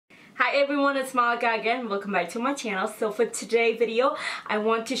Hi everyone, it's Malika again. Welcome back to my channel. So for today's video, I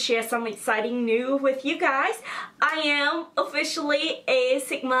want to share some exciting news with you guys. I am officially a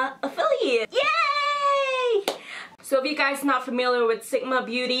Sigma affiliate. Yay! So if you guys are not familiar with Sigma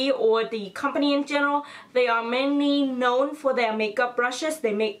Beauty or the company in general, they are mainly known for their makeup brushes.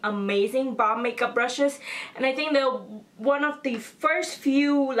 They make amazing bomb makeup brushes, and I think they're one of the first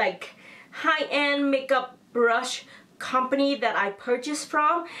few like high-end makeup brush company that I purchased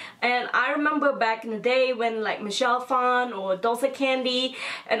from. And I remember back in the day when like Michelle Phan or Dulce Candy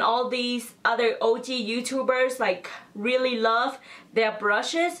and all these other OG YouTubers like really love their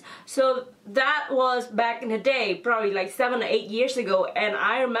brushes. So that was back in the day, probably like 7 or 8 years ago, and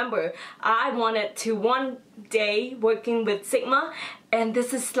I remember I wanted to one day working with Sigma, and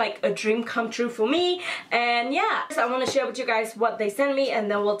this is like a dream come true for me. And yeah, so I want to share with you guys what they sent me,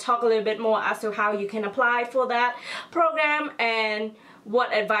 and then we'll talk a little bit more as to how you can apply for that program and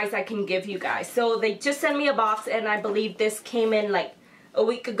what advice I can give you guys. So they just sent me a box, and I believe this came in like a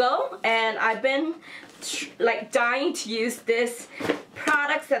week ago, and I've been like dying to use this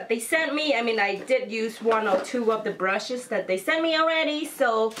products that they sent me. I mean, I did use 1 or 2 of the brushes that they sent me already.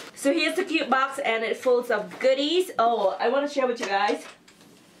 So here's the cute box, and it full of goodies. Oh, I want to share with you guys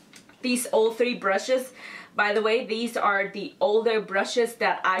these old 3 brushes. By the way, these are the older brushes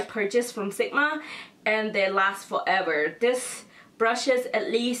that I purchased from Sigma, and they last forever. This brush is at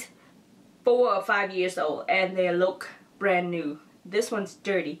least 4 or 5 years old, and they look brand new. This one's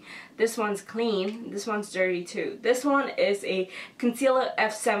dirty, this one's clean, this one's dirty too. This one is a concealer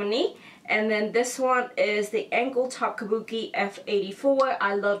F70, and then this one is the Angle Top Kabuki F84.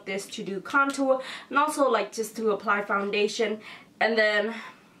 I love this to do contour and also like just to apply foundation. And then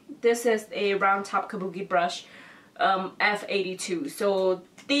this is a Round Top Kabuki brush, F82. So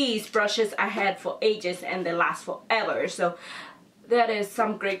these brushes I had for ages and they last forever. So that is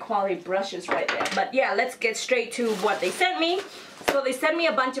some great quality brushes right there. But yeah, let's get straight to what they sent me. So they sent me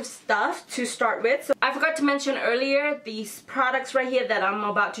a bunch of stuff to start with. So I forgot to mention earlier, these products right here that I'm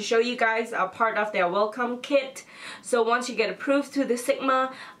about to show you guys are part of their welcome kit. So once you get approved to the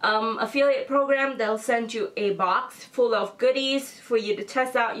Sigma affiliate program, they'll send you a box full of goodies for you to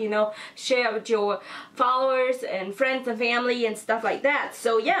test out, you know, share with your followers and friends and family and stuff like that.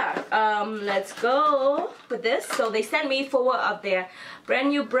 So yeah, let's go with this. So they sent me 4 of their brand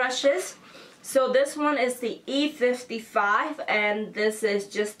new brushes. So this one is the E55, and this is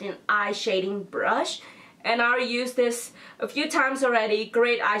just an eye shading brush, and I already used this a few times already.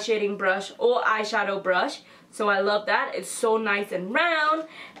 Great eye shading brush or eyeshadow brush, so I love that. It's so nice and round.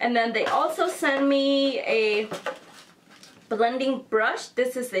 And then they also sent me a blending brush.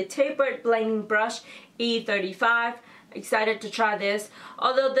 This is a tapered blending brush, E35. Excited to try this,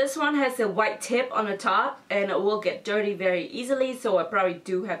 although this one has a white tip on the top and it will get dirty very easily, so I probably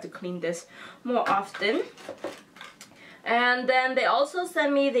do have to clean this more often. And then they also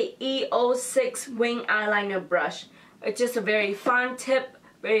sent me the E06 wing eyeliner brush. It's just a very fun tip,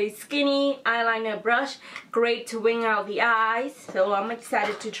 very skinny eyeliner brush, great to wing out the eyes, so I'm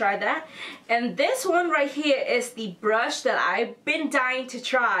excited to try that. And this one right here is the brush that I've been dying to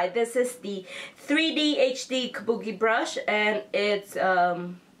try. This is the 3D HD Kabuki brush, and it's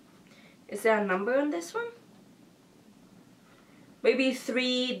is there a number on this one? Maybe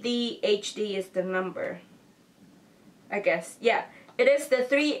 3D HD is the number, I guess. Yeah, it is the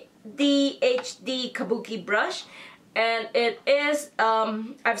 3D HD Kabuki brush. And it is,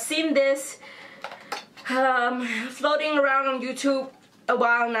 I've seen this floating around on YouTube a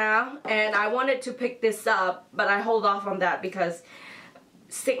while now, and I wanted to pick this up, but I hold off on that because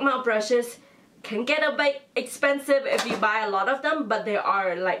Sigma brushes can get a bit expensive if you buy a lot of them, but they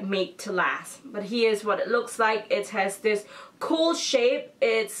are like made to last. But here's what it looks like. It has this cool shape.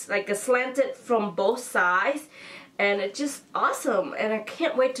 It's like a slanted from both sides, and it's just awesome, and I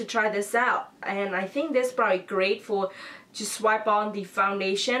can't wait to try this out. And I think this is probably great for just swipe on the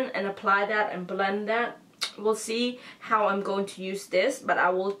foundation and apply that and blend that. We'll see how I'm going to use this, but I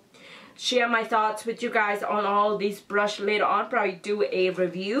will share my thoughts with you guys on all these brushes later on. Probably do a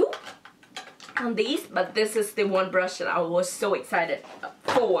review on these, but this is the one brush that I was so excited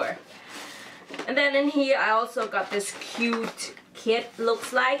for. And then in here I also got this cute kit,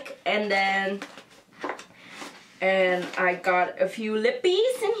 looks like, and I got a few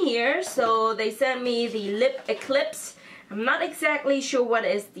lippies in here. So they sent me the Lip Eclipse. I'm not exactly sure what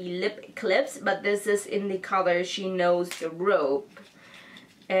is the Lip Eclipse, but this is in the color She Knows the Rope.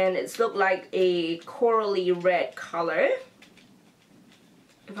 And it's looked like a corally red color.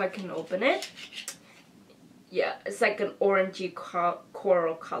 If I can open it. Yeah, it's like an orangey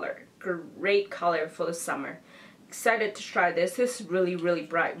coral color. Great color for the summer. excited to try this. This is really, really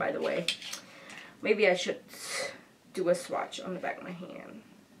bright, by the way. Maybe I should do a swatch on the back of my hand.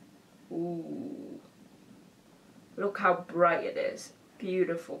 Ooh. Look how bright it is.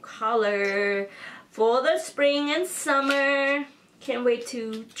 Beautiful color for the spring and summer. Can't wait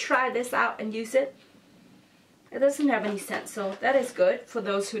to try this out and use it. It doesn't have any scent, so that is good for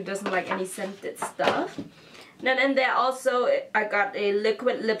those who doesn't like any scented stuff. Then in there also, I got a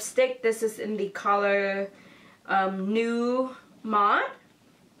liquid lipstick. This is in the color Nude Mod.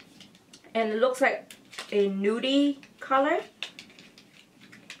 And it looks like a nudie color.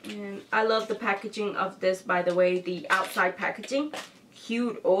 And I love the packaging of this, by the way, the outside packaging.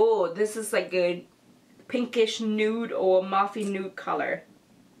 Cute. Oh, this is like a pinkish nude or mauvey nude color.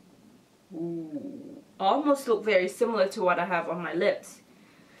 Ooh. Almost look very similar to what I have on my lips.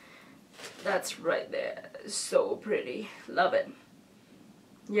 That's right there. So pretty. Love it.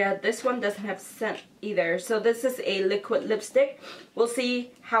 Yeah, this one doesn't have scent either. So this is a liquid lipstick. We'll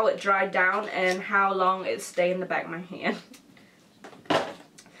see how it dried down and how long it stayed in the back of my hand.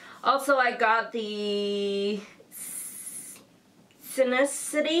 Also, I got the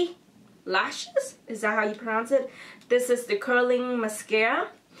Synchronicity lashes. Is that how you pronounce it? This is the curling mascara.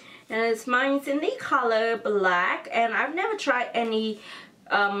 And mine's in the color black. And I've never tried any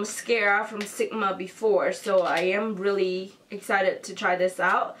mascara from Sigma before, so I am really excited to try this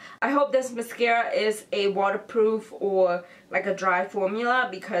out. I hope this mascara is a waterproof or like a dry formula,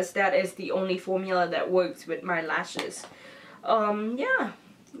 because that is the only formula that works with my lashes. Yeah,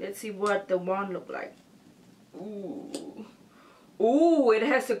 let's see what the wand look like. Ooh, ooh, it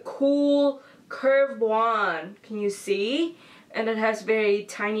has a cool curved wand. Can you see? And it has very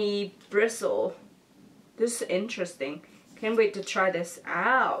tiny bristle. This is interesting. Can't wait to try this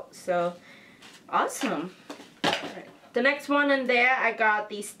out. So awesome. Right. The next one in there, I got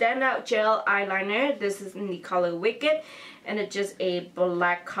the Standout Gel Eyeliner. This is in the color Wicked, and it's just a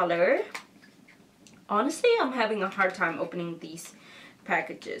black color. Honestly, I'm having a hard time opening these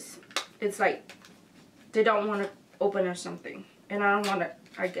packages. It's like they don't want to open or something, and I don't want to.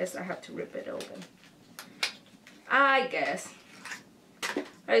 I guess I have to rip it open. I guess.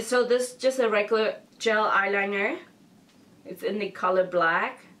 Alright, so this is just a regular gel eyeliner. It's in the color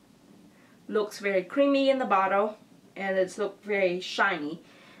black. Looks very creamy in the bottle, and it's look very shiny.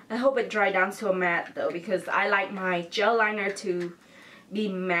 I hope it dry down to a matte though, because I like my gel liner to be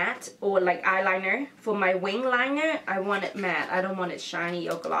matte, or like eyeliner. For my wing liner, I want it matte. I don't want it shiny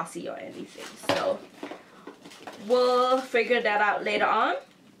or glossy or anything. So we'll figure that out later on.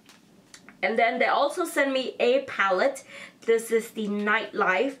 And then they also sent me a palette. This is the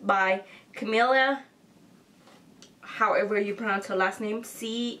Nightlife by Coelho. However you pronounce her last name,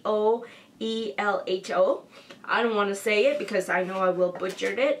 Coelho. I don't want to say it because I know I will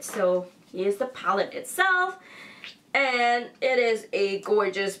butcher it. So here's the palette itself, and it is a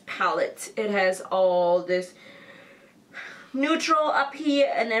gorgeous palette. It has all this neutral up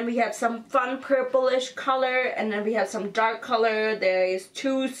here, and then we have some fun purplish color, and then we have some dark color. There is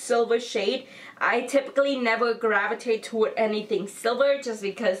 2 silver shade. I typically never gravitate toward anything silver, just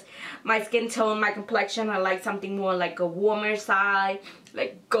because my skin tone, my complexion, I like something more like a warmer side,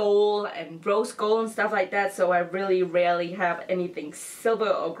 like gold and rose gold and stuff like that. So I really rarely have anything silver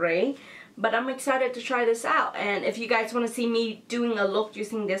or gray. But I'm excited to try this out, and if you guys want to see me doing a look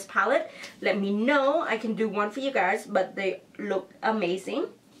using this palette, let me know. I can do one for you guys, but they look amazing.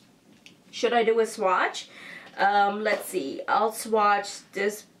 Should I do a swatch? Let's see. I'll swatch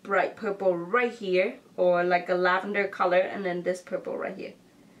this bright purple right here, or like a lavender color, and then this purple right here.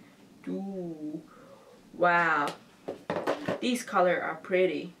 Ooh, wow. These colors are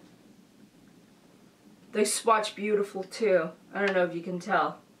pretty. They swatch beautiful too. I don't know if you can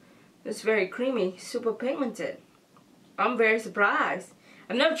tell. It's very creamy, super pigmented. I'm very surprised.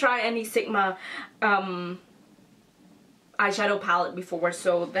 I've never tried any Sigma eyeshadow palette before,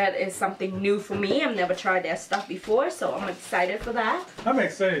 so that is something new for me. I've never tried their stuff before, so I'm excited for that. I'm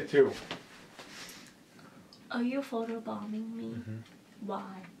excited too. Are you photobombing me? Mm-hmm.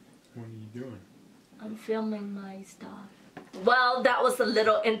 Why? What are you doing? I'm filming my stuff. Well, that was a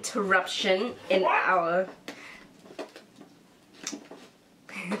little interruption in our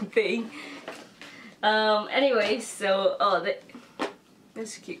thing. Anyway, so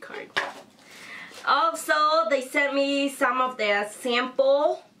this is a cute card. Also, they sent me some of their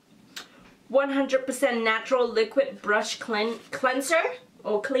sample 100% natural liquid brush cleanser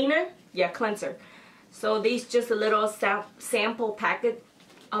or cleaner. Yeah, cleanser. So these just a little sample packet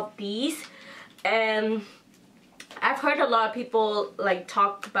of these, and I've heard a lot of people like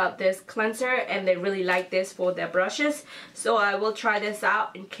talk about this cleanser and they really like this for their brushes. So I will try this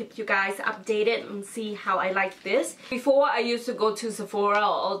out and keep you guys updated and see how I like this. Before I used to go to Sephora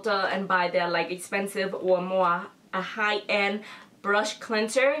or Ulta and buy their like expensive or more a high-end brush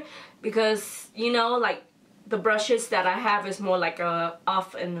cleanser because you know like the brushes that I have is more like a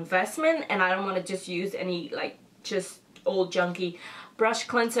off an investment and I don't want to just use any like just old junky brush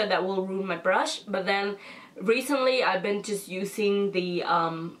cleanser that will ruin my brush. But then recently I've been just using the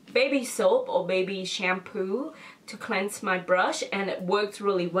baby soap or baby shampoo to cleanse my brush and it works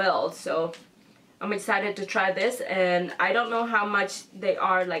really well. So I'm excited to try this, and I don't know how much they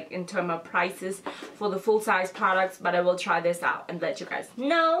are like in terms of prices for the full-size products, but I will try this out and let you guys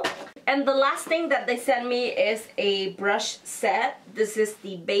know. And the last thing that they sent me is a brush set. This is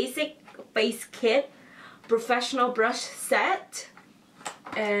the Basic Face Kit Professional Brush Set,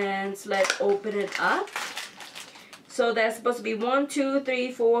 and let's open it up. So there's supposed to be 5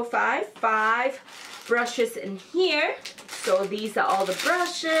 brushes in here. So these are all the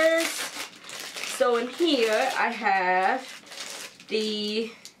brushes. So in here I have the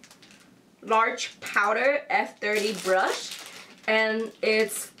large powder F30 brush, and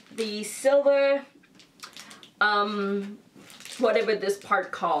it's the silver, whatever this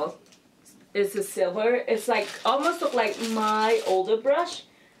part called. It's a silver. It's like almost look like my older brush.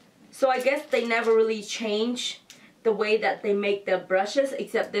 So I guess they never really change the way that they make the brushes,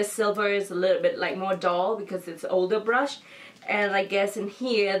 except this silver is a little bit like more dull because it's an older brush. And I guess in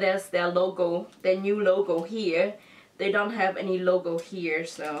here there's their logo, their new logo here. They don't have any logo here,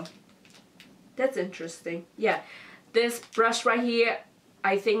 so that's interesting. Yeah, this brush right here,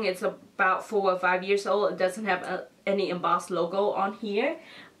 I think it's about 4 or 5 years old. It doesn't have any embossed logo on here,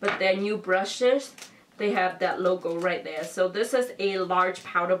 but their new brushes, they have that logo right there. So this is a large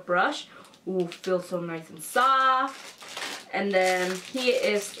powder brush. Ooh, feels so nice and soft. And then here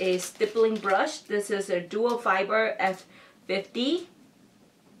is a stippling brush. This is a dual fiber F50.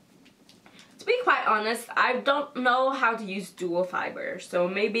 To be quite honest, I don't know how to use dual fiber, so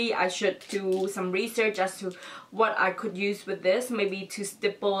maybe I should do some research as to what I could use with this, maybe to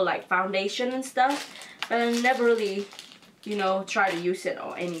stipple like foundation and stuff, but I never really, you know, try to use it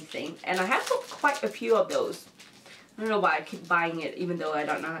or anything. And I have quite a few of those. I don't know why I keep buying it even though I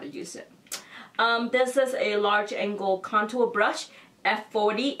don't know how to use it. This is a large angle contour brush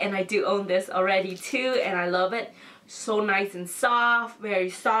F40, and I do own this already too, and I love it. So nice and soft, very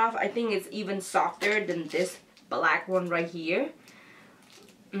soft. I think it's even softer than this black one right here.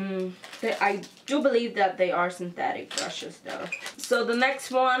 I do believe that they are synthetic brushes though. So the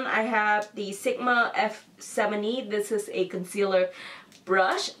next one, I have the Sigma F70. This is a concealer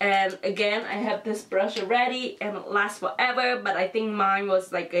brush, and again I have this brush already and it lasts forever, but I think mine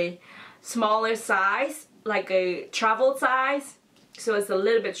was like a smaller size, like a travel size, so it's a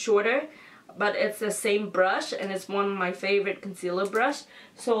little bit shorter. But it's the same brush and it's one of my favorite concealer brush,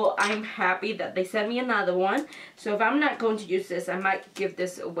 so I'm happy that they sent me another one. So if I'm not going to use this, I might give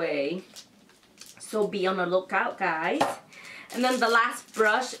this away, so be on the lookout, guys. And then the last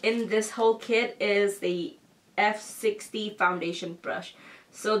brush in this whole kit is the F60 foundation brush.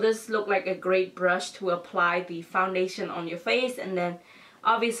 So this looks like a great brush to apply the foundation on your face, and then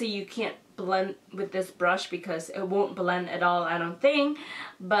obviously you can't blend with this brush because it won't blend at all, I don't think,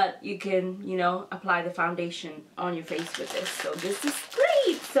 but you can, you know, apply the foundation on your face with this. So this is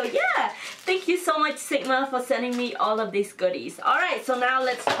great. So yeah, thank you so much Sigma for sending me all of these goodies. Alright, so now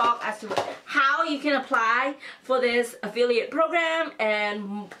let's talk as to how you can apply for this affiliate program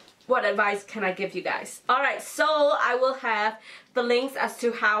and what advice can I give you guys. Alright, so I will have the links as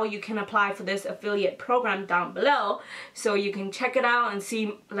to how you can apply for this affiliate program down below, so you can check it out and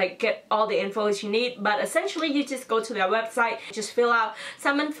see, like, get all the info you need. But essentially you just go to their website, just fill out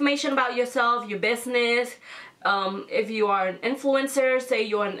some information about yourself, your business, if you are an influencer, say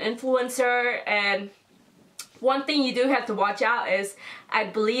you're an influencer. And one thing you do have to watch out is, I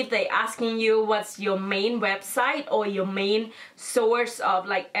believe they asking you what's your main website or your main source of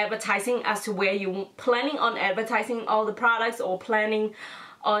like advertising, as to where you're planning on advertising all the products or planning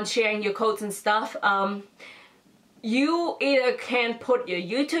on sharing your codes and stuff. You either can put your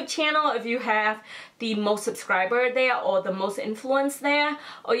YouTube channel if you have the most subscriber there or the most influence there,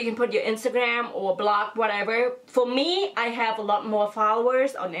 or you can put your Instagram or blog, whatever. For me, I have a lot more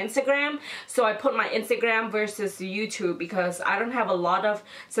followers on Instagram, so I put my Instagram versus YouTube because I don't have a lot of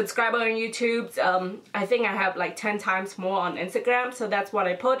subscribers on YouTube. I think I have like 10 times more on Instagram, so that's what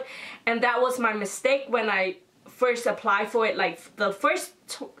I put. And that was my mistake when I first applied for it. Like the first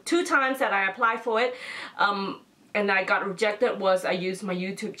two times that I applied for it, and I got rejected, was I used my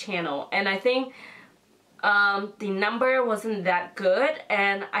YouTube channel. And I think the number wasn't that good,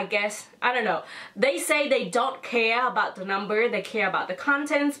 and I guess, I don't know, they say they don't care about the number, they care about the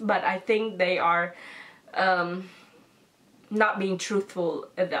contents, but I think they are not being truthful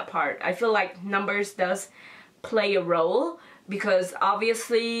at that part. I feel like numbers does play a role, because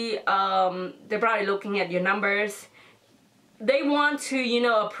obviously they're probably looking at your numbers. They want to, you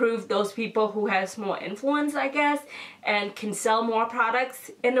know, approve those people who has more influence, I guess, and can sell more products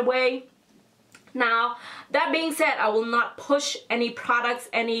in a way. Now, that being said, I will not push any products,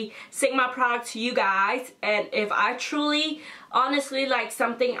 any Sigma products to you guys. And if I truly, honestly like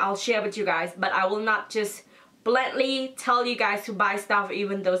something, I'll share with you guys. But I will not just bluntly tell you guys to buy stuff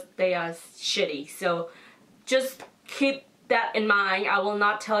even though they are shitty. So just keep that in mind. I will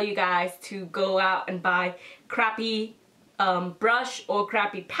not tell you guys to go out and buy crappy brush or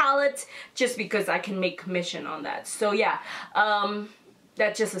crappy palettes just because I can make commission on that. So yeah,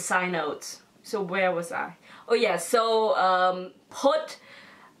 that's just a side note. So where was I? Oh yeah, so put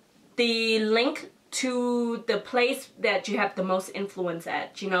the link to the place that you have the most influence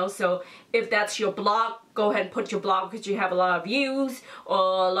at, you know. So if that's your blog, go ahead and put your blog because you have a lot of views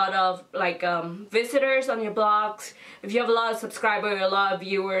or a lot of like visitors on your blogs. If you have a lot of subscribers, a lot of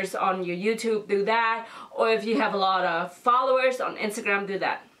viewers on your YouTube, do that. Or if you have a lot of followers on Instagram, do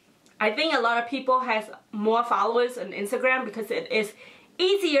that. I think a lot of people has more followers on Instagram because it is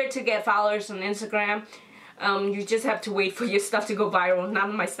easier to get followers on Instagram. You just have to wait for your stuff to go viral. None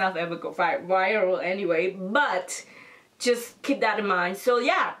of my stuff ever go viral anyway, but just keep that in mind. So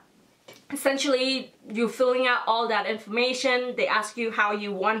yeah, essentially you're filling out all that information. They ask you how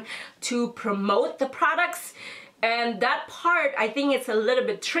you want to promote the products, and that part I think it's a little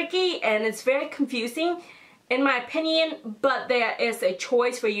bit tricky and it's very confusing in my opinion, but there is a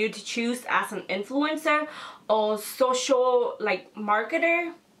choice for you to choose as an influencer or social like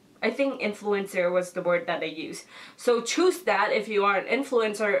marketer. I think influencer was the word that they use. So choose that if you are an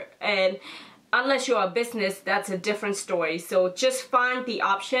influencer, and unless you're a business, that's a different story. So just find the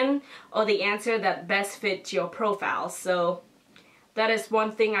option or the answer that best fits your profile. So that is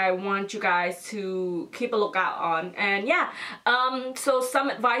one thing I want you guys to keep a lookout on. And yeah, so some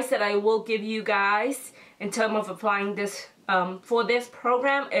advice that I will give you guys in terms of applying this for this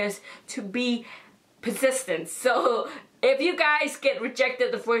program is to be persistent. So if you guys get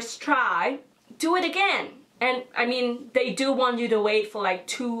rejected the first try, do it again. And I mean, they do want you to wait for like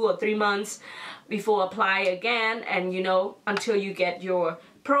 2 or 3 months before apply again, and you know, until you get your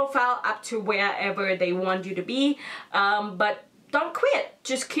profile up to wherever they want you to be. But don't quit.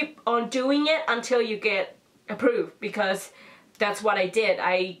 Just keep on doing it until you get approved, because that's what I did.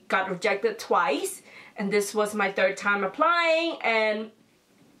 I got rejected twice, and this was my 3rd time applying, and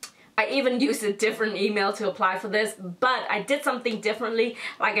I even used a different email to apply for this, but I did something differently.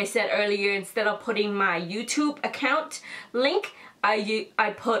 Like I said earlier, instead of putting my YouTube account link,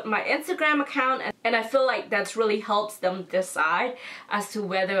 I put my Instagram account, and I feel like that's really helps them decide as to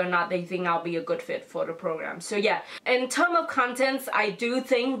whether or not they think I'll be a good fit for the program. So yeah, in terms of contents, I do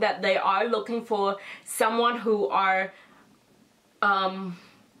think that they are looking for someone who are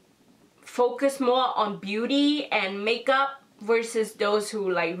focused more on beauty and makeup versus those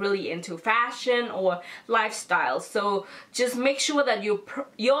who like really into fashion or lifestyle. So just make sure that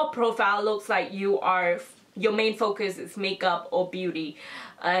your profile looks like your main focus is makeup or beauty,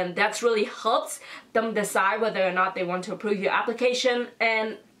 and that's really helps them decide whether or not they want to approve your application.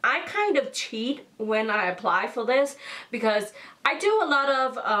 And I kind of cheat when I apply for this because I do a lot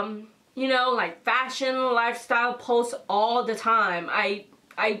of you know, like fashion, lifestyle posts all the time. I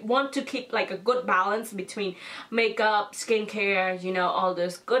want to keep like a good balance between makeup, skincare, you know, all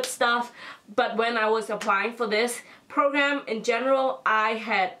this good stuff. But when I was applying for this program in general, I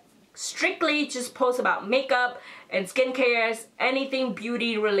had strictly just post about makeup and skincare, anything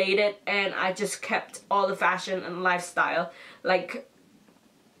beauty related, and I just kept all the fashion and lifestyle like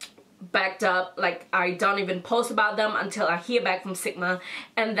backed up. Like I don't even post about them until I hear back from Sigma,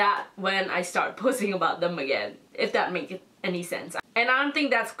 and that when I start posting about them again, if that makes any sense. And I don't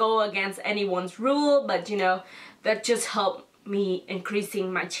think that's go against anyone's rule, but you know, that just helped me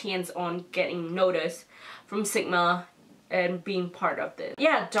increasing my chance on getting noticed from Sigma and being part of this.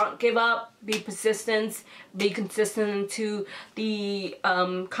 Yeah, don't give up, be persistent, be consistent to the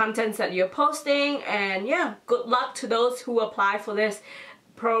contents that you're posting, and yeah, good luck to those who apply for this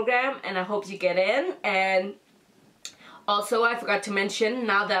program, and I hope you get in. And also, I forgot to mention,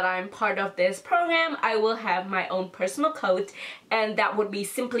 now that I'm part of this program, I will have my own personal code, and that would be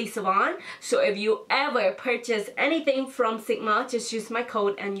Simply Savon. So if you ever purchase anything from Sigma, just use my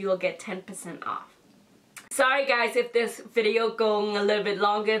code and you'll get 10% off. Sorry guys if this video going a little bit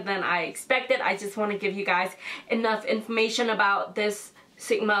longer than I expected. I just want to give you guys enough information about this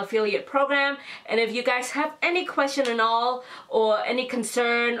Sigma affiliate program, and if you guys have any question at all or any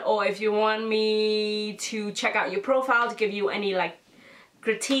concern, or if you want me to check out your profile to give you any like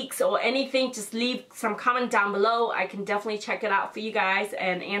critiques or anything, just leave some comment down below. I can definitely check it out for you guys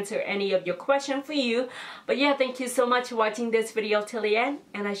and answer any of your questions for you. But yeah, thank you so much for watching this video till the end,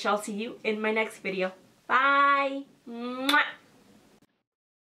 and I shall see you in my next video. Bye. Mwah.